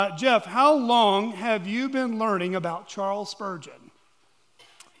Jeff, how long have you been learning about Charles Spurgeon?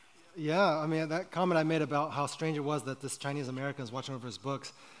 Yeah, I mean, that comment I made about how strange it was that this Chinese American is watching over his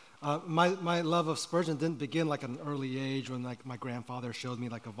books. My love of Spurgeon didn't begin like at an early age when like my grandfather showed me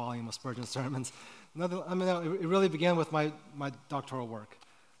like a volume of Spurgeon sermons. No, it really began with my doctoral work.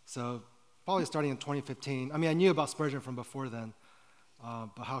 So probably starting in 2015. I mean, I knew about Spurgeon from before then,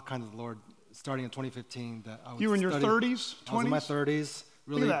 but how kind of the Lord, starting in 2015, that I would You were in your study- 30s, 20s? I was in my 30s,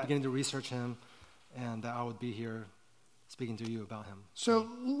 really that. beginning to research him, and that I would be here speaking to you about him. So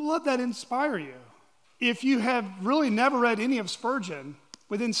let that inspire you. If you have really never read any of Spurgeon,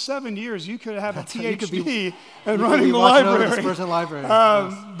 within 7 years you could have a You could be- PhD and You running could be the watching over the library. Spurgeon Library.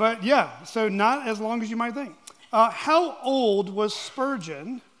 Yes. But yeah, so not as long as you might think. How old was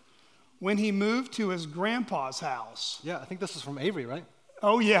Spurgeon when he moved to his grandpa's house? Yeah, I think this is from Avery, right?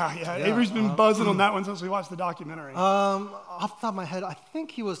 Oh, yeah. Avery's been buzzing on that one since we watched the documentary. Off the top of my head, I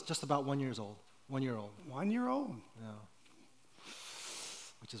think he was just about 1 year old. 1 year old. 1 year old. Yeah.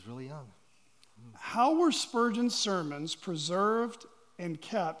 Which is really young. How were Spurgeon's sermons preserved and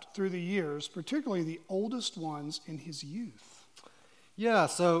kept through the years, particularly the oldest ones in his youth? Yeah,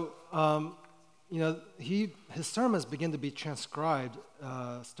 so, his sermons begin to be transcribed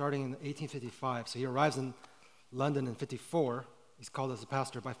starting in 1855. So he arrives in London in 54. He's called as a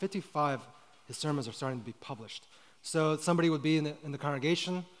pastor. By 55, his sermons are starting to be published. So somebody would be in the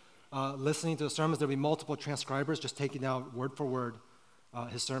congregation listening to the sermons. There would be multiple transcribers just taking out word for word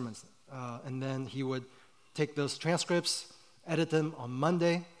his sermons. And then he would take those transcripts, edit them on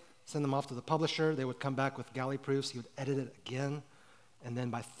Monday, send them off to the publisher. They would come back with galley proofs. He would edit it again. And then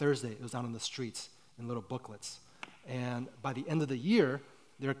by Thursday, it was out on the streets in little booklets. And by the end of the year,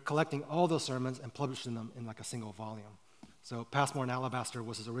 they're collecting all those sermons and publishing them in like a single volume. So Passmore and Alabaster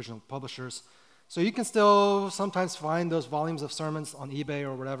was his original publishers. So you can still sometimes find those volumes of sermons on eBay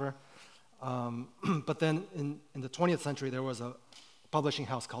or whatever. But then in the 20th century, there was a publishing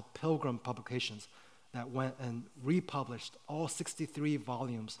house called Pilgrim Publications that went and republished all 63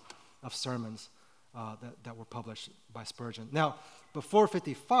 volumes of sermons that were published by Spurgeon. Now, before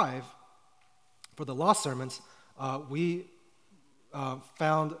 55, for the lost sermons, we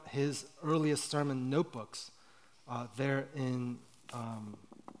found his earliest sermon notebooks there in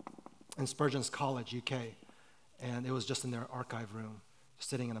Spurgeon's College, UK. And it was just in their archive room,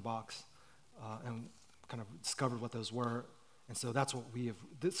 sitting in a box, and kind of discovered what those were. And so that's what we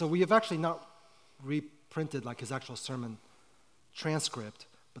have. So we have actually not reprinted like his actual sermon transcript,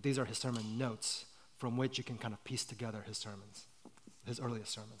 but these are his sermon notes from which you can kind of piece together his sermons, his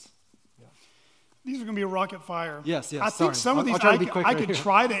earliest sermons. Yeah. These are going to be a rocket fire. Yes, I think some of these I could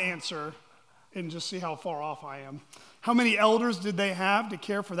try to answer and just see how far off I am. How many elders did they have to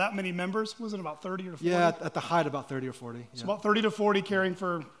care for that many members? Was it about 30 or 40? Yeah, at the height, about 30 or 40. It's about 30 to 40 caring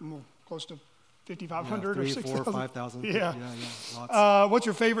for close to 5,500 or 6,000. 6,000. 5,000. Yeah. Lots. What's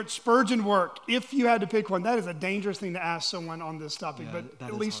your favorite Spurgeon work? If you had to pick one, that is a dangerous thing to ask someone on this topic, Yeah, but that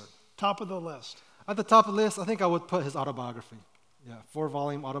at is least hard. top of the list. At the top of the list, I think I would put his autobiography. Yeah,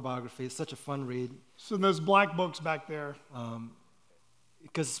 4-volume autobiography. It's such a fun read. So those black books back there.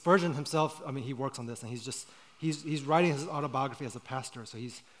 Because Spurgeon himself, I mean, he works on this, and he's writing his autobiography as a pastor, so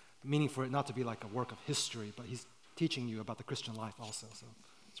he's meaning for it not to be like a work of history, but he's teaching you about the Christian life also, so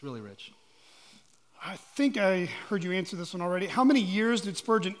it's really rich. I think I heard you answer this one already. How many years did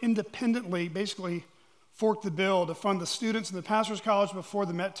Spurgeon independently basically fork the bill to fund the students in the pastor's college before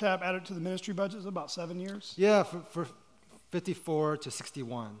the METAP added to the ministry budget? Is it about 7 years? Yeah, for 54 to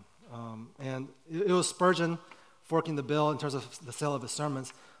 61. And it was Spurgeon forking the bill in terms of the sale of his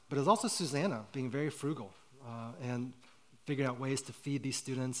sermons, but it was also Susanna being very frugal and figuring out ways to feed these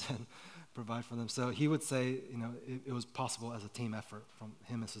students and provide for them. So he would say, it was possible as a team effort from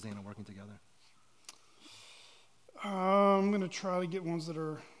him and Susanna working together. I'm going to try to get ones that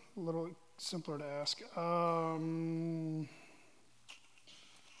are a little simpler to ask.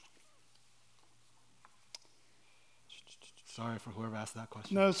 Sorry for whoever asked that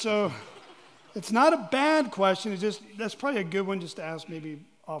question. No, so it's not a bad question. It's just that's probably a good one just to ask maybe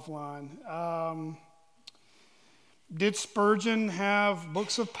offline. Did Spurgeon have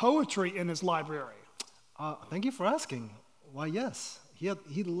books of poetry in his library? Thank you for asking. Why, yes.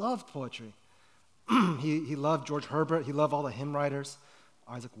 He loved poetry. He loved George Herbert. He loved all the hymn writers,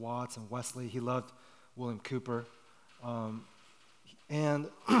 Isaac Watts and Wesley. He loved William Cooper. And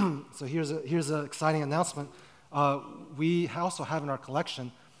so here's an exciting announcement. We also have in our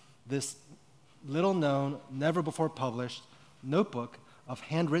collection this little-known, never-before-published notebook of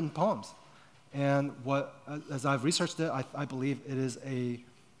handwritten poems. And as I've researched it, I believe it is a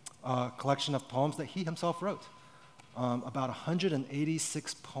collection of poems that he himself wrote. about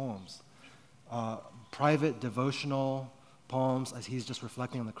 186 poems, private devotional poems as he's just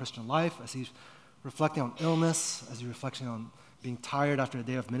reflecting on the Christian life, as he's reflecting on illness, as he's reflecting on being tired after a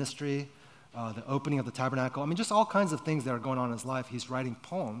day of ministry, the opening of the tabernacle. I mean, just all kinds of things that are going on in his life. He's writing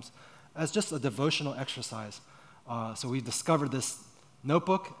poems as just a devotional exercise. So we discovered this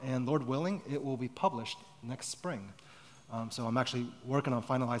notebook, and Lord willing, it will be published next spring. So I'm actually working on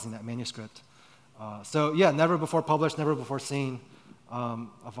finalizing that manuscript. So yeah, never before published, never before seen,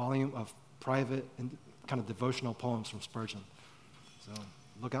 a volume of private and kind of devotional poems from Spurgeon. So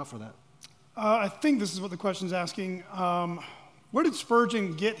look out for that. I think this is what the question's asking. Where did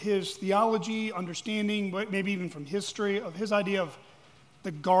Spurgeon get his theology, understanding, maybe even from history, of his idea of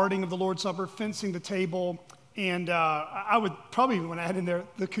the guarding of the Lord's Supper, fencing the table, and I would probably want to add in there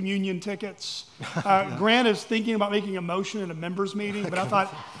the communion tickets. Grant is thinking about making a motion at a members meeting, but I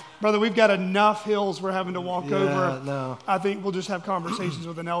thought, brother, we've got enough hills we're having to walk over. No. I think we'll just have conversations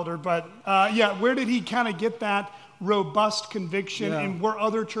with an elder. But where did he kind of get that robust conviction, and were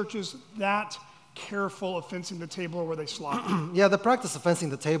other churches that careful of fencing the table, or were they sloppy? Yeah, the practice of fencing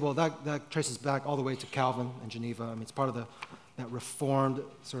the table, that traces back all the way to Calvin in Geneva. I mean, it's part of that Reformed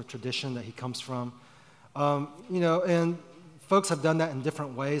sort of tradition that he comes from. And folks have done that in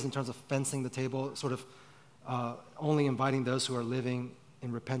different ways in terms of fencing the table, sort of only inviting those who are living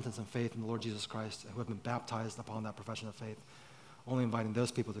in repentance and faith in the Lord Jesus Christ, who have been baptized upon that profession of faith, only inviting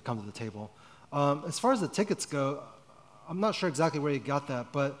those people to come to the table. As far as the tickets go, I'm not sure exactly where he got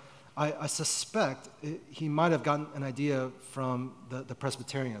that, but I suspect he might have gotten an idea from the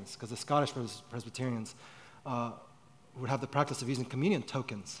Presbyterians, because the Scottish Presbyterians would have the practice of using communion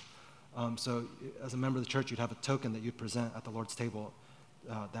tokens. So as a member of the church, you'd have a token that you'd present at the Lord's table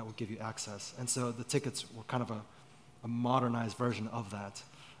that would give you access. And so the tickets were kind of a modernized version of that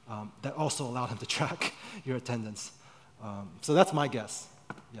that also allowed him to track your attendance. So that's my guess,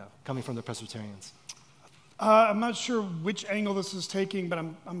 coming from the Presbyterians. I'm not sure which angle this is taking, but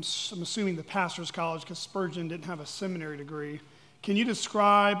I'm assuming the pastor's college, because Spurgeon didn't have a seminary degree. Can you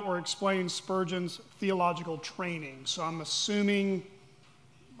describe or explain Spurgeon's theological training? So I'm assuming,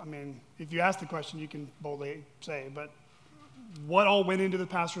 if you ask the question, you can boldly say, but what all went into the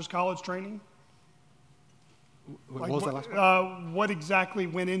pastor's college training? What was that last part? What exactly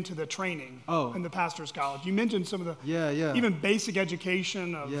went into the training in the pastor's college? You mentioned some of the even basic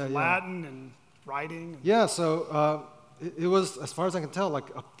education of Latin and writing. So it was, as far as I can tell, like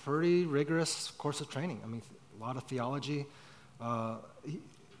a pretty rigorous course of training. I mean, a lot of theology,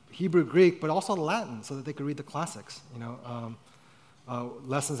 Hebrew, Greek, but also Latin, so that they could read the classics.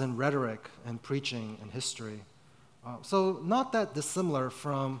 Lessons in rhetoric and preaching and history. So not that dissimilar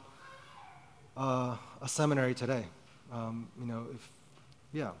from a seminary today.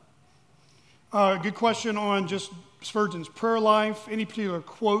 Good question on just Spurgeon's prayer life. Any particular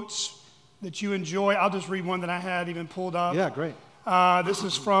quotes that you enjoy? I'll just read one that I had even pulled up. Yeah, great. This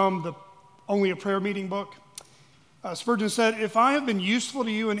is from the Only a Prayer Meeting book. Spurgeon said, "If I have been useful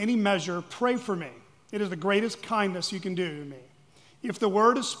to you in any measure, pray for me. It is the greatest kindness you can do to me. If the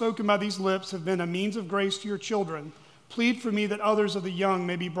word is spoken by these lips have been a means of grace to your children, plead for me that others of the young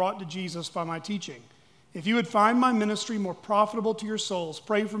may be brought to Jesus by my teaching. If you would find my ministry more profitable to your souls,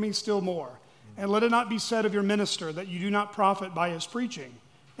 pray for me still more. And let it not be said of your minister that you do not profit by his preaching,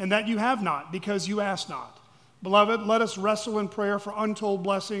 and that you have not, because you ask not. Beloved, let us wrestle in prayer, for untold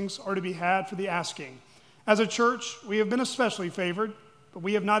blessings are to be had for the asking. As a church, we have been especially favored, but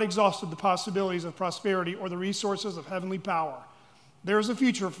we have not exhausted the possibilities of prosperity or the resources of heavenly power. There is a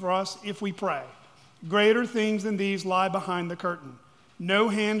future for us if we pray. Greater things than these lie behind the curtain. No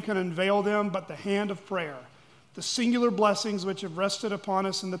hand can unveil them but the hand of prayer. The singular blessings which have rested upon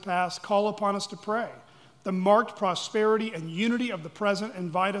us in the past call upon us to pray. The marked prosperity and unity of the present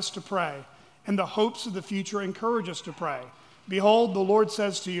invite us to pray, and the hopes of the future encourage us to pray. Behold, the Lord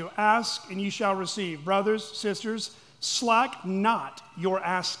says to you, ask and you shall receive. Brothers, sisters, slack not your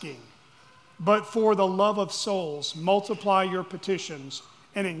asking, but for the love of souls, multiply your petitions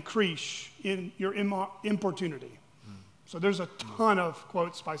and increase in your importunity." So there's a ton of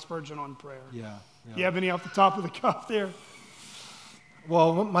quotes by Spurgeon on prayer. Yeah. Do you have any off the top of the cuff there?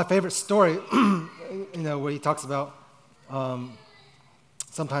 Well, my favorite story, where he talks about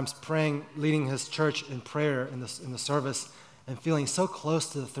sometimes praying, leading his church in prayer in the service, and feeling so close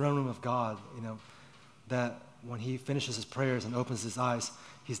to the throne room of God, that when he finishes his prayers and opens his eyes,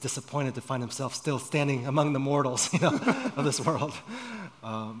 he's disappointed to find himself still standing among the mortals, of this world.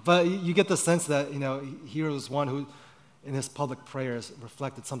 But you get the sense that, he was one who, in his public prayers,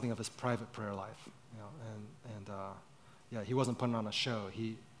 reflected something of his private prayer life. He wasn't putting on a show.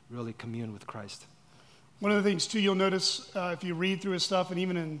 He really communed with Christ. One of the things, too, you'll notice if you read through his stuff, and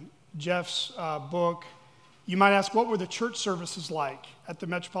even in Jeff's book, you might ask, what were the church services like at the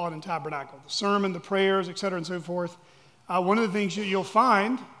Metropolitan Tabernacle? The sermon, the prayers, et cetera, and so forth. One of the things you'll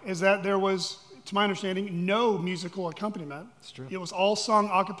find is that there was, to my understanding, no musical accompaniment. That's true. It was all sung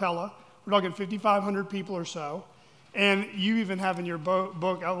a cappella. We're talking 5,500 people or so. And you even have in your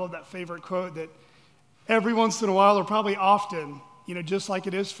book, I love that favorite quote, that every once in a while, or probably often, just like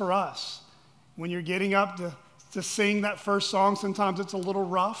it is for us, when you're getting up to sing that first song, sometimes it's a little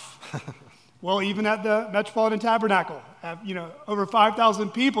rough. Well, even at the Metropolitan Tabernacle, over 5,000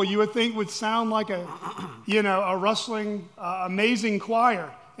 people, you would think would sound like a rustling, amazing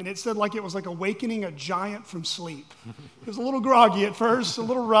choir. And it said like it was like awakening a giant from sleep. It was a little groggy at first, a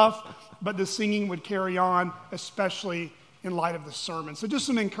little rough, but the singing would carry on, especially in light of the sermon. So just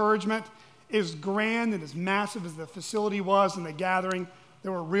some encouragement. As grand and as massive as the facility was and the gathering,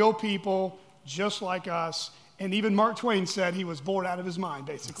 there were real people just like us. And even Mark Twain said he was bored out of his mind,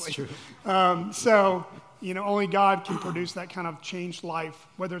 basically. That's true. Only God can produce that kind of changed life,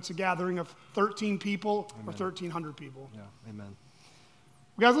 whether it's a gathering of 13 people Amen. Or 1,300 people. Yeah, amen.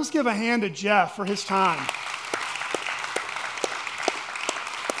 Guys, let's give a hand to Jeff for his time.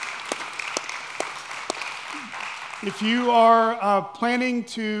 If you are planning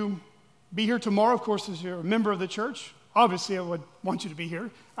to be here tomorrow, of course, as you're a member of the church, obviously I would want you to be here.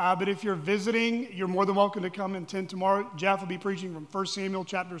 But if you're visiting, you're more than welcome to come and attend tomorrow. Jeff will be preaching from 1 Samuel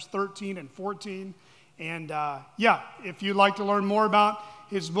chapters 13 and 14. And if you'd like to learn more about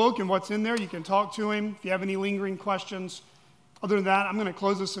his book and what's in there, you can talk to him. If you have any lingering questions. Other than that, I'm going to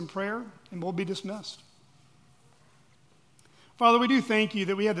close this in prayer, and we'll be dismissed. Father, we do thank you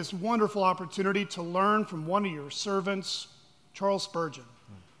that we had this wonderful opportunity to learn from one of your servants, Charles Spurgeon.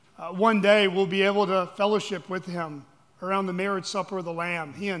 One day we'll be able to fellowship with him around the marriage supper of the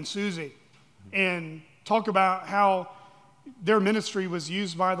Lamb, he and Susie, and talk about how their ministry was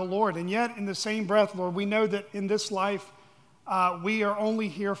used by the Lord. And yet, in the same breath, Lord, we know that in this life, we are only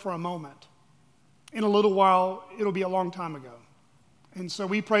here for a moment. In a little while, it'll be a long time ago. And so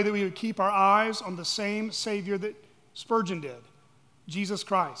we pray that we would keep our eyes on the same Savior that Spurgeon did, Jesus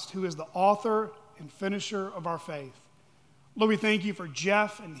Christ, who is the author and finisher of our faith. Lord, we thank you for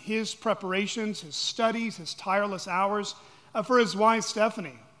Jeff and his preparations, his studies, his tireless hours. For his wife,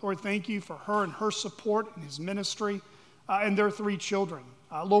 Stephanie, Lord, thank you for her and her support in his ministry and their 3 children.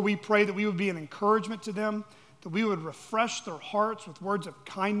 Lord, we pray that we would be an encouragement to them, that we would refresh their hearts with words of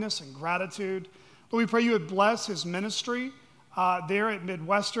kindness and gratitude. Lord, we pray you would bless his ministry there at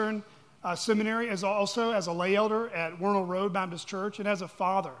Midwestern Seminary, as also as a lay elder at Wernal Road Baptist Church, and as a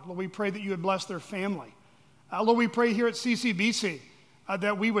father. Lord, we pray that you would bless their family. Lord, we pray here at CCBC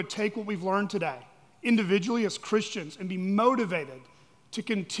that we would take what we've learned today individually as Christians and be motivated to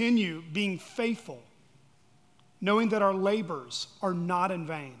continue being faithful, knowing that our labors are not in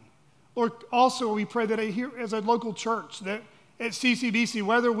vain. Lord, also we pray that here as a local church, that at CCBC,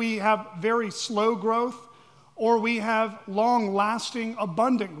 whether we have very slow growth or we have long-lasting,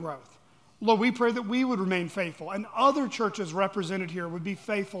 abundant growth, Lord, we pray that we would remain faithful and other churches represented here would be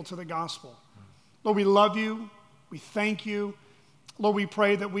faithful to the gospel. Lord, we love you. We thank you. Lord, we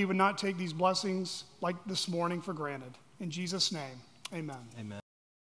pray that we would not take these blessings like this morning for granted. In Jesus' name, amen. Amen.